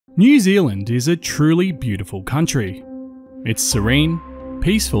New Zealand is a truly beautiful country. It's serene,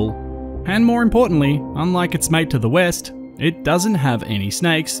 peaceful, and more importantly, unlike its mate to the west, it doesn't have any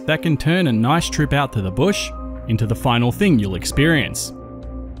snakes that can turn a nice trip out to the bush into the final thing you'll experience.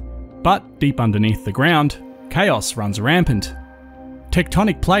 But deep underneath the ground, chaos runs rampant.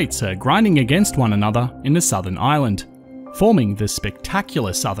 Tectonic plates are grinding against one another in the southern island, forming the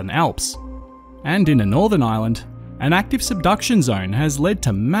spectacular Southern Alps. And in the northern island, an active subduction zone has led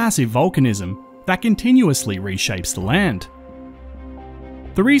to massive volcanism that continuously reshapes the land.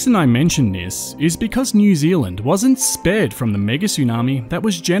 The reason I mention this is because New Zealand wasn't spared from the mega tsunami that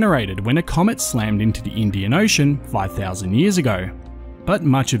was generated when a comet slammed into the Indian Ocean 5,000 years ago. But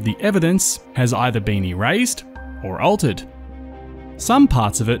much of the evidence has either been erased or altered. Some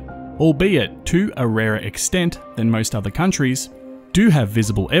parts of it, albeit to a rarer extent than most other countries, do have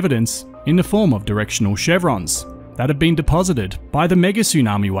visible evidence in the form of directional chevrons that have been deposited by the mega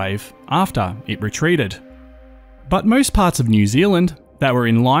tsunami wave after it retreated. But most parts of New Zealand that were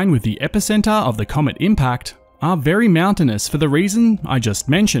in line with the epicenter of the comet impact are very mountainous for the reason I just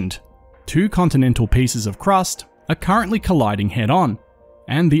mentioned. Two continental pieces of crust are currently colliding head-on,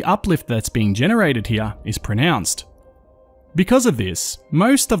 and the uplift that's being generated here is pronounced. Because of this,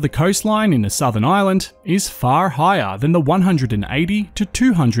 most of the coastline in the southern island is far higher than the 180 to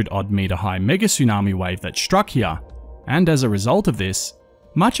 200 odd meter high mega tsunami wave that struck here, and as a result of this,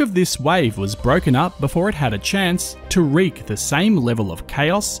 much of this wave was broken up before it had a chance to wreak the same level of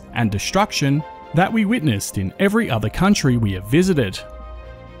chaos and destruction that we witnessed in every other country we have visited.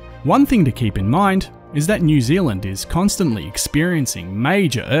 One thing to keep in mind is that New Zealand is constantly experiencing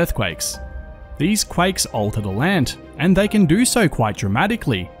major earthquakes. These quakes alter the land, and they can do so quite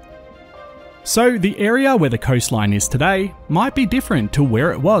dramatically. So the area where the coastline is today might be different to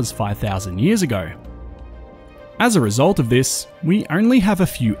where it was 5,000 years ago. As a result of this, we only have a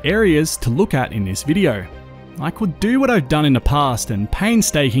few areas to look at in this video. I could do what I've done in the past and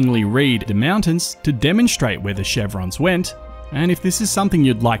painstakingly read the mountains to demonstrate where the chevrons went, and if this is something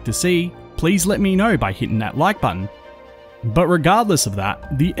you'd like to see, please let me know by hitting that like button. But regardless of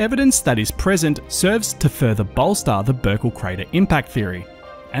that, the evidence that is present serves to further bolster the Burckle crater impact theory,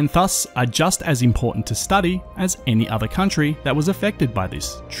 and thus are just as important to study as any other country that was affected by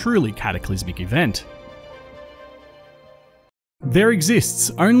this truly cataclysmic event. There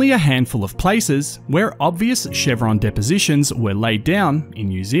exists only a handful of places where obvious chevron depositions were laid down in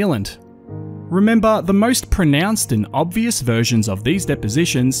New Zealand. Remember, the most pronounced and obvious versions of these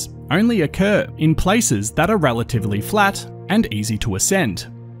depositions only occur in places that are relatively flat and easy to ascend.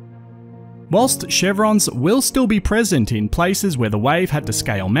 Whilst chevrons will still be present in places where the wave had to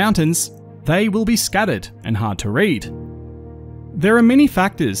scale mountains, they will be scattered and hard to read. There are many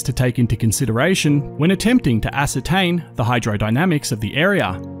factors to take into consideration when attempting to ascertain the hydrodynamics of the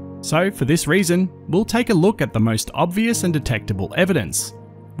area, so for this reason, we'll take a look at the most obvious and detectable evidence,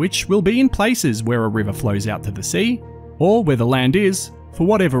 which will be in places where a river flows out to the sea, or where the land is, for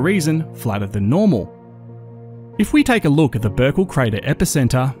whatever reason, flatter than normal. If we take a look at the Burckle crater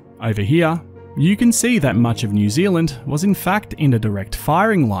epicenter, over here, you can see that much of New Zealand was in fact in a direct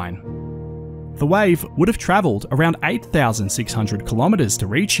firing line. The wave would have travelled around 8,600 kilometres to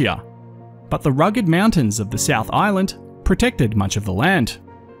reach here, but the rugged mountains of the South Island protected much of the land.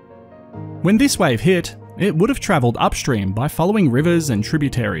 When this wave hit, it would have travelled upstream by following rivers and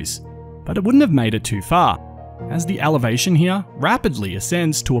tributaries, but it wouldn't have made it too far, as the elevation here rapidly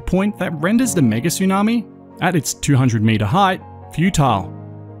ascends to a point that renders the mega tsunami, at its 200 metre height, futile.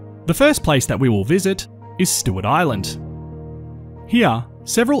 The first place that we will visit is Stewart Island. Here,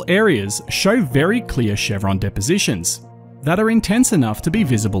 several areas show very clear chevron depositions that are intense enough to be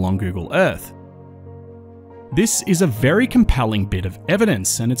visible on Google Earth. This is a very compelling bit of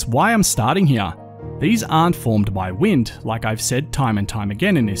evidence, and it's why I'm starting here. These aren't formed by wind, like I've said time and time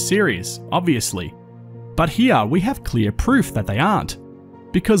again in this series, obviously. But here we have clear proof that they aren't,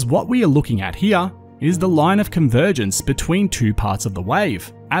 because what we are looking at here is the line of convergence between two parts of the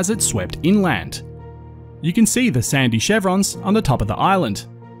wave as it swept inland. You can see the sandy chevrons on the top of the island.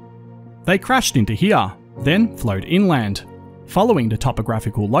 They crashed into here, then flowed inland, following the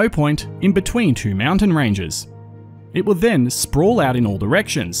topographical low point in between two mountain ranges. It would then sprawl out in all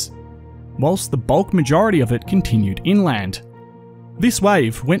directions, whilst the bulk majority of it continued inland. This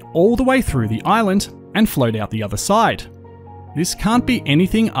wave went all the way through the island and flowed out the other side. This can't be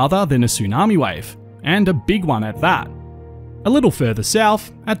anything other than a tsunami wave, and a big one at that. A little further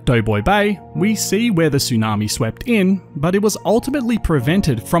south, at Doughboy Bay, we see where the tsunami swept in, but it was ultimately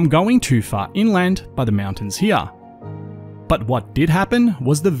prevented from going too far inland by the mountains here. But what did happen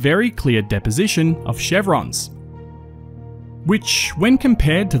was the very clear deposition of chevrons. which, when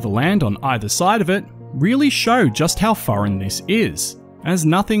compared to the land on either side of it, really show just how foreign this is, as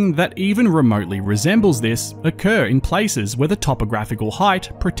nothing that even remotely resembles this occur in places where the topographical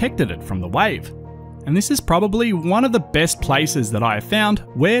height protected it from the wave. And this is probably one of the best places that I have found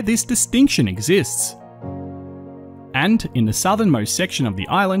where this distinction exists. And in the southernmost section of the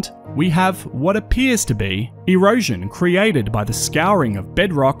island, we have what appears to be erosion created by the scouring of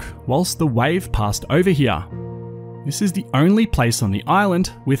bedrock whilst the wave passed over here. This is the only place on the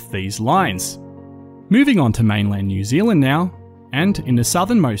island with these lines. Moving on to mainland New Zealand now, and in the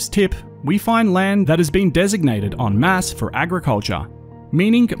southernmost tip, we find land that has been designated en masse for agriculture,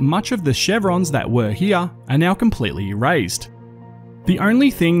 meaning much of the chevrons that were here are now completely erased. The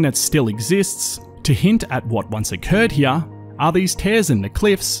only thing that still exists to hint at what once occurred here are these tears in the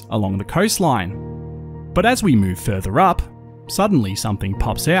cliffs along the coastline. But as we move further up, suddenly something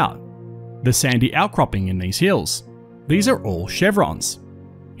pops out. The sandy outcropping in these hills. These are all chevrons.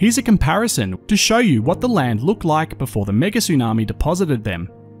 Here's a comparison to show you what the land looked like before the mega tsunami deposited them.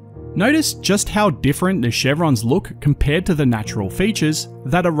 Notice just how different the chevrons look compared to the natural features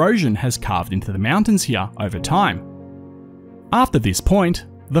that erosion has carved into the mountains here over time. After this point,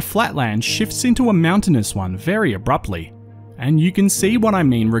 the flatland shifts into a mountainous one very abruptly, and you can see what I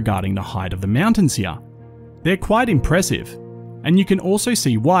mean regarding the height of the mountains here. They're quite impressive, and you can also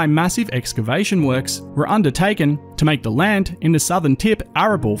see why massive excavation works were undertaken to make the land in the southern tip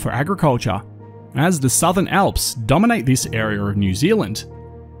arable for agriculture, as the Southern Alps dominate this area of New Zealand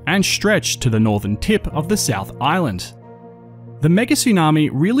and stretch to the northern tip of the South Island. The mega tsunami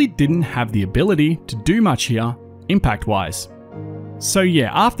really didn't have the ability to do much here, impact-wise. So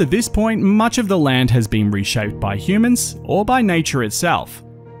yeah, after this point, much of the land has been reshaped by humans or by nature itself.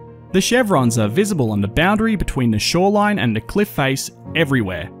 The chevrons are visible on the boundary between the shoreline and the cliff face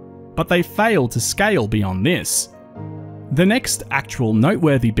everywhere, but they fail to scale beyond this. The next actual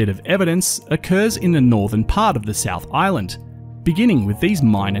noteworthy bit of evidence occurs in the northern part of the South Island, beginning with these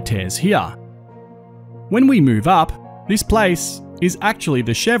minor tears here. When we move up, this place is actually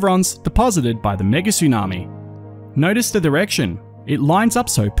the chevrons deposited by the mega tsunami. Notice the direction. It lines up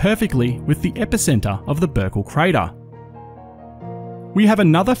so perfectly with the epicenter of the Burckle crater. We have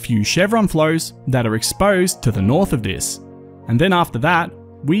another few chevron flows that are exposed to the north of this, and then after that,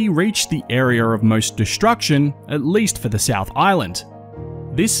 we reach the area of most destruction, at least for the South Island.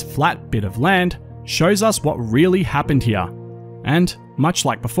 This flat bit of land shows us what really happened here, and much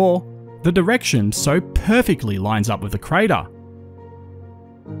like before, the direction so perfectly lines up with the crater.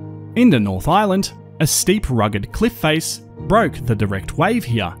 In the North Island, a steep rugged cliff face broke the direct wave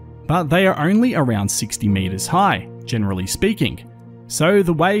here, but they are only around 60 meters high, generally speaking, so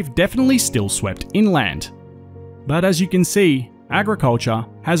the wave definitely still swept inland. But as you can see, agriculture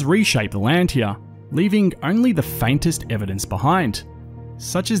has reshaped the land here, leaving only the faintest evidence behind,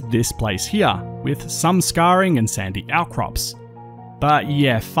 such as this place here, with some scarring and sandy outcrops. But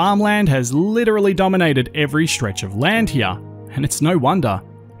yeah, farmland has literally dominated every stretch of land here, and it's no wonder,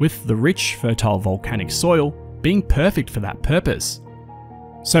 with the rich, fertile volcanic soil being perfect for that purpose.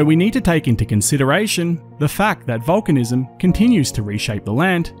 So we need to take into consideration the fact that volcanism continues to reshape the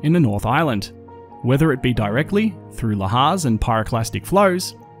land in the North Island, whether it be directly through lahars and pyroclastic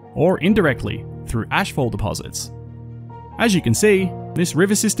flows, or indirectly through ashfall deposits. As you can see, this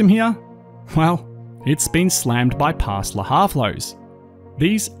river system here, well, it's been slammed by past lahar flows.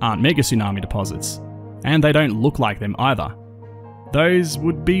 These aren't mega tsunami deposits, and they don't look like them either. Those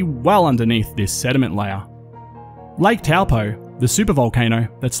would be well underneath this sediment layer. Lake Taupo, the supervolcano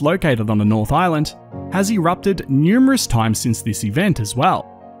that's located on the North Island, has erupted numerous times since this event as well,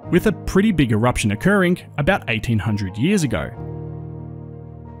 with a pretty big eruption occurring about 1800 years ago.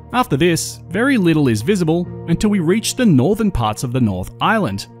 After this, very little is visible until we reach the northern parts of the North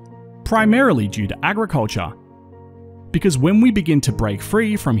Island, primarily due to agriculture. Because when we begin to break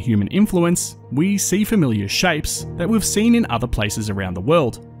free from human influence, we see familiar shapes that we've seen in other places around the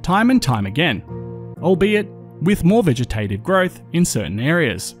world, time and time again, albeit with more vegetated growth in certain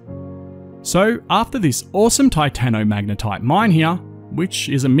areas. So after this awesome titanomagnetite mine here, which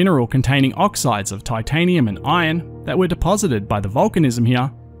is a mineral containing oxides of titanium and iron that were deposited by the volcanism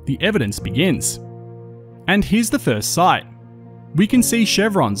here, the evidence begins. And here's the first site. We can see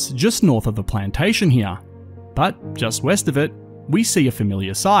chevrons just north of the plantation here, but just west of it, we see a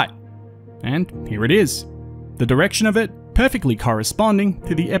familiar site. And here it is. The direction of it perfectly corresponding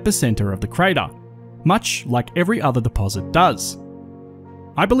to the epicenter of the crater, much like every other deposit does.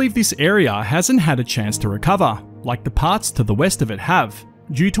 I believe this area hasn't had a chance to recover, like the parts to the west of it have,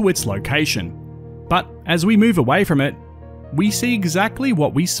 due to its location. But as we move away from it, we see exactly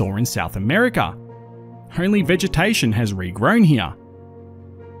what we saw in South America. only vegetation has regrown here.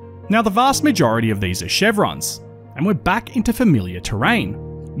 Now the vast majority of these are chevrons, and we're back into familiar terrain,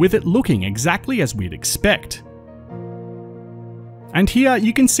 with it looking exactly as we'd expect. And here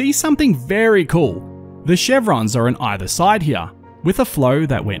you can see something very cool. The chevrons are on either side here, with a flow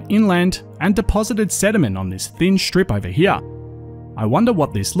that went inland and deposited sediment on this thin strip over here. I wonder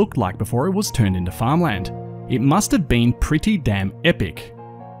what this looked like before it was turned into farmland. It must have been pretty damn epic.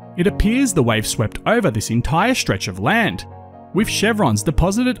 It appears the wave swept over this entire stretch of land, with chevrons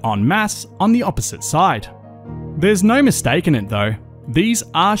deposited en masse on the opposite side. There's no mistaking it though, these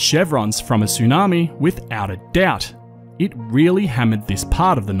are chevrons from a tsunami without a doubt. It really hammered this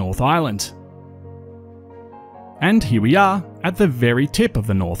part of the North Island. And here we are at the very tip of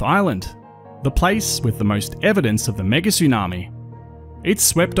the North Island, the place with the most evidence of the mega tsunami. It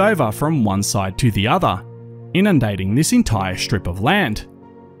swept over from one side to the other, inundating this entire strip of land.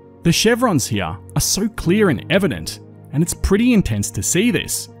 The chevrons here are so clear and evident, and it's pretty intense to see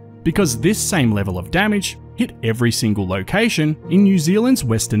this, because this same level of damage hit every single location in New Zealand's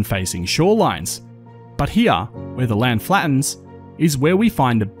western facing shorelines. But here, where the land flattens, is where we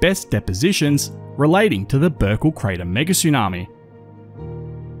find the best depositions relating to the Burckle crater megatsunami.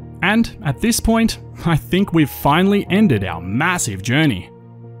 And at this point, I think we've finally ended our massive journey.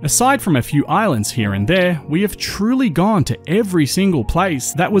 Aside from a few islands here and there, we have truly gone to every single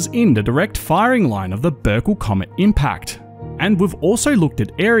place that was in the direct firing line of the Burckle comet impact. And we've also looked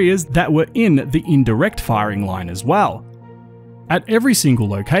at areas that were in the indirect firing line as well. At every single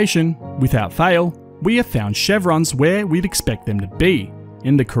location, without fail, we have found chevrons where we'd expect them to be,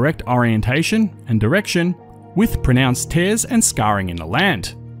 in the correct orientation and direction, with pronounced tears and scarring in the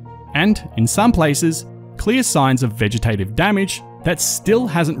land. And, in some places, clear signs of vegetative damage that still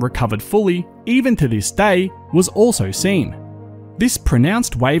hasn't recovered fully, even to this day, was also seen. This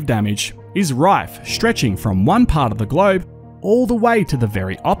pronounced wave damage is rife, stretching from one part of the globe all the way to the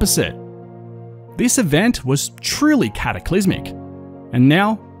very opposite. This event was truly cataclysmic, and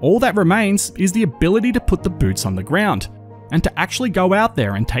now all that remains is the ability to put the boots on the ground and to actually go out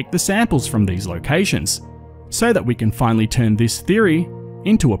there and take the samples from these locations, so that we can finally turn this theory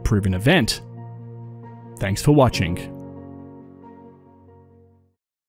into a proven event. Thanks for watching.